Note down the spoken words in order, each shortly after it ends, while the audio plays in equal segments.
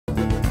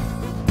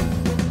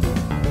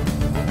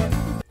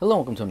Hello,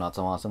 welcome to a Not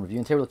So Awesome review,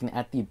 and today we're looking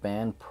at the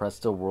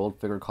Banpresto World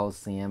Figure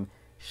Colosseum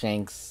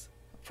Shanks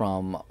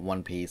from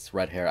One Piece,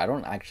 red hair. I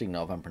don't actually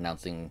know if I'm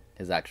pronouncing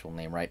his actual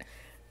name right.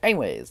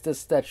 Anyways, this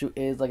statue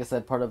is, like I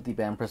said, part of the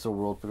Banpresto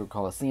World Figure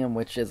Colosseum,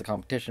 which is a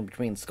competition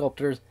between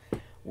sculptors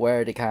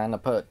where they kind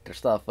of put their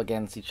stuff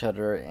against each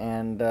other,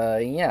 and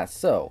yeah,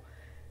 so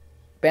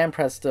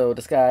Banpresto,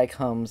 this guy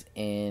comes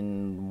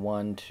in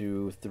one,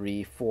 two,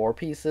 three, 4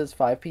 pieces,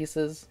 5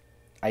 pieces.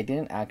 I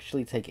didn't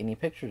actually take any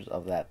pictures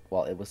of that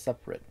while it was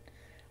separate.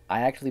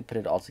 I actually put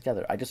it all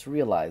together. I just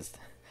realized.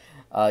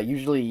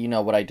 Usually,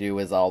 what I do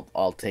is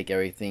I'll take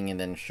everything and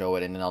then show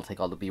it, and then I'll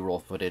take all the B-roll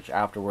footage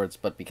afterwards.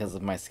 But because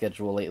of my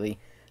schedule lately,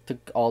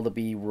 took all the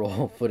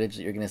B-roll footage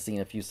that you're gonna see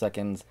in a few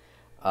seconds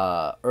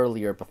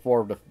earlier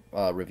before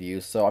the review.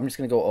 So I'm just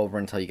gonna go over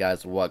and tell you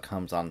guys what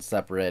comes on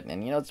separate,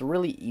 and it's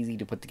really easy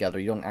to put together.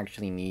 You don't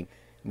actually need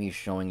me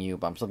showing you,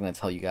 but I'm still gonna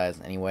tell you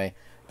guys anyway.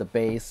 The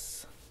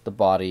base, the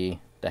body,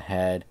 the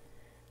head,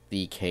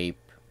 the cape,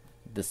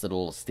 this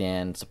little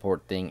stand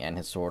support thing, and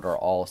his sword are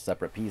all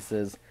separate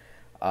pieces.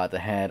 The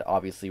head,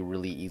 obviously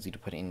really easy to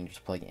put in, you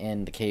just plug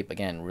in. The cape,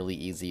 again, really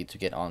easy to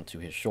get onto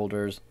his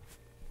shoulders.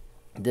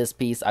 This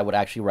piece I would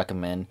actually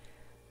recommend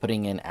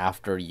putting in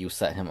after you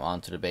set him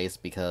onto the base,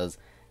 because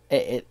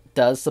it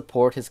does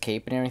support his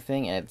cape and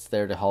everything, and it's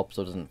there to help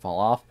so it doesn't fall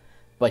off.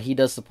 But he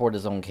does support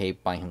his own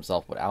cape by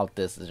himself without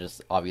this. It's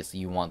just, obviously,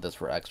 you want this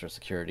for extra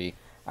security.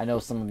 I know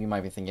some of you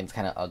might be thinking it's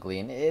kind of ugly,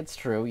 and it's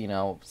true,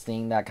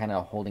 seeing that kind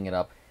of holding it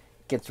up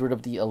gets rid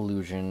of the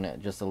illusion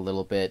just a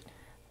little bit.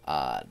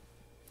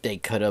 They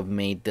could have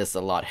made this a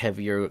lot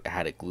heavier,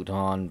 had it glued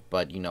on,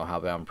 but you know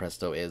how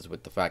Banpresto is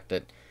with the fact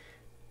that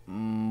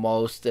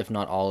most, if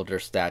not all, of their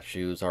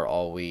statues are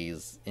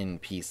always in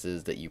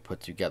pieces that you put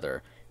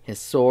together. His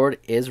sword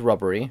is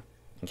rubbery,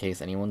 in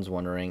case anyone's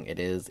wondering. It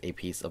is a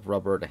piece of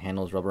rubber, the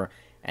handle is rubber,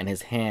 and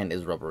his hand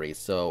is rubbery,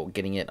 so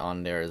getting it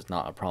on there is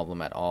not a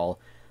problem at all.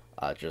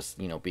 Just,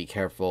 be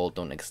careful,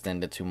 don't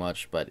extend it too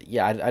much, but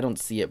yeah, I don't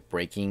see it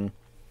breaking.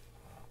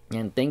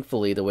 And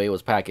thankfully, the way it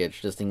was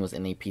packaged, this thing was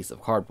in a piece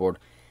of cardboard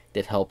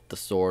that helped the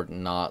sword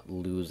not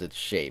lose its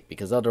shape.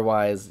 Because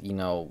otherwise,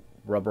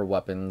 rubber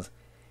weapons,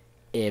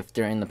 if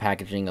they're in the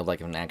packaging of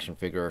like an action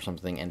figure or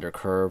something and they're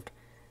curved,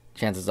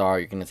 chances are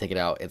you're going to take it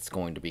out, it's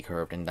going to be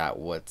curved, and that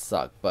would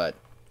suck. But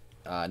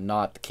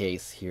not the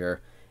case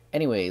here.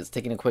 Anyways,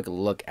 taking a quick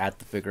look at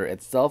the figure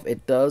itself,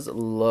 it does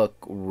look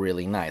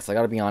really nice. I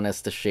gotta be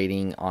honest, the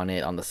shading on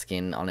it, on the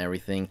skin, on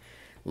everything,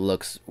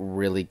 looks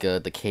really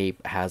good. The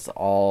cape has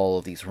all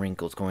of these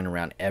wrinkles going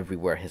around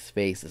everywhere. His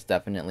face is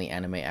definitely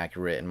anime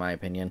accurate in my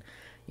opinion.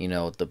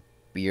 The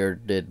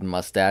bearded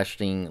mustache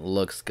thing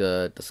looks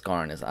good. The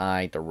scar on his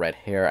eye, the red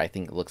hair, I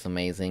think looks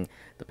amazing.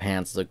 The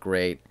pants look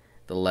great.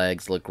 The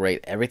legs look great.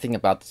 Everything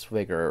about this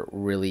figure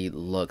really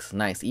looks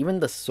nice.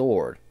 Even the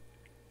sword,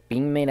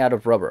 being made out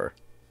of rubber,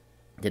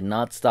 did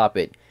not stop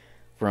it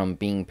from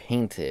being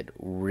painted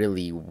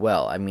really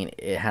well. I mean,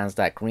 it has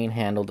that green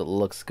handle that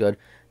looks good.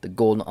 The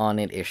gold on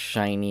it is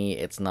shiny.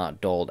 It's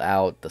not dulled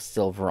out. The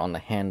silver on the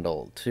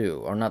handle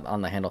too, or not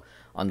on the handle,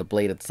 on the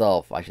blade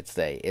itself, I should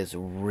say, is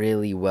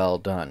really well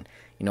done.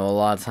 A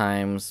lot of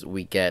times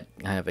we get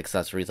kind of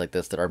accessories like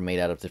this that are made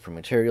out of different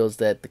materials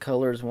that the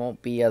colors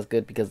won't be as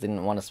good because they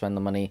didn't want to spend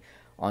the money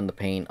on the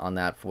paint on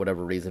that for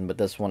whatever reason. But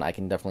this one, I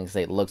can definitely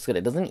say it looks good.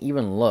 It doesn't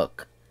even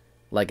look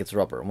like it's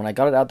rubber. When I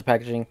got it out the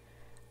packaging,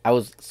 I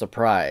was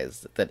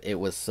surprised that it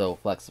was so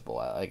flexible.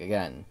 Like,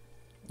 again,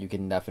 you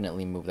can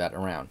definitely move that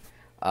around.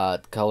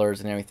 The colors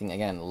and everything,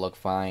 again, look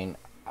fine.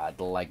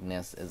 The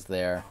likeness is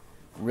there.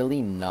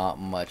 Really not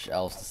much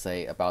else to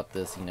say about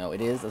this. It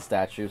is a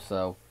statue,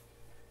 so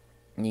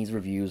these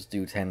reviews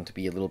do tend to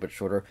be a little bit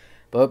shorter.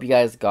 But I hope you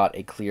guys got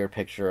a clear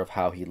picture of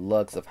how he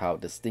looks, of how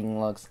this thing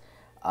looks.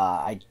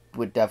 I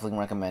would definitely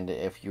recommend it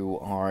if you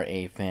are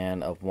a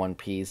fan of One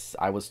Piece.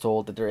 I was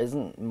told that there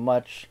isn't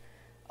much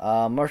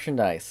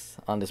merchandise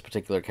on this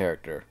particular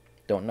character.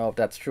 Don't know if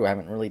that's true. I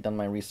haven't really done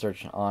my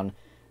research on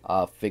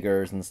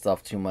figures and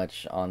stuff too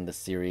much on this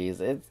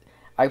series.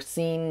 I've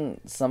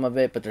seen some of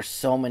it, but there's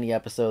so many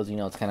episodes,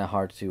 it's kind of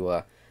hard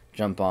to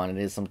jump on.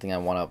 It is something I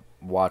want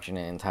to watch in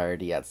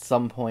entirety at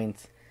some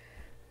point.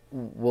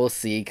 We'll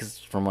see, because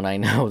from what I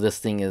know, this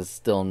thing is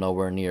still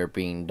nowhere near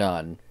being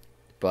done.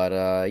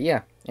 But,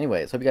 yeah.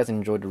 Anyways, hope you guys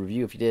enjoyed the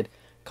review. If you did,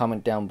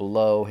 comment down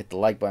below, hit the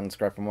like button,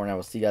 subscribe for more, and I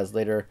will see you guys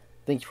later.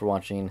 Thank you for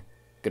watching.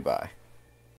 Goodbye.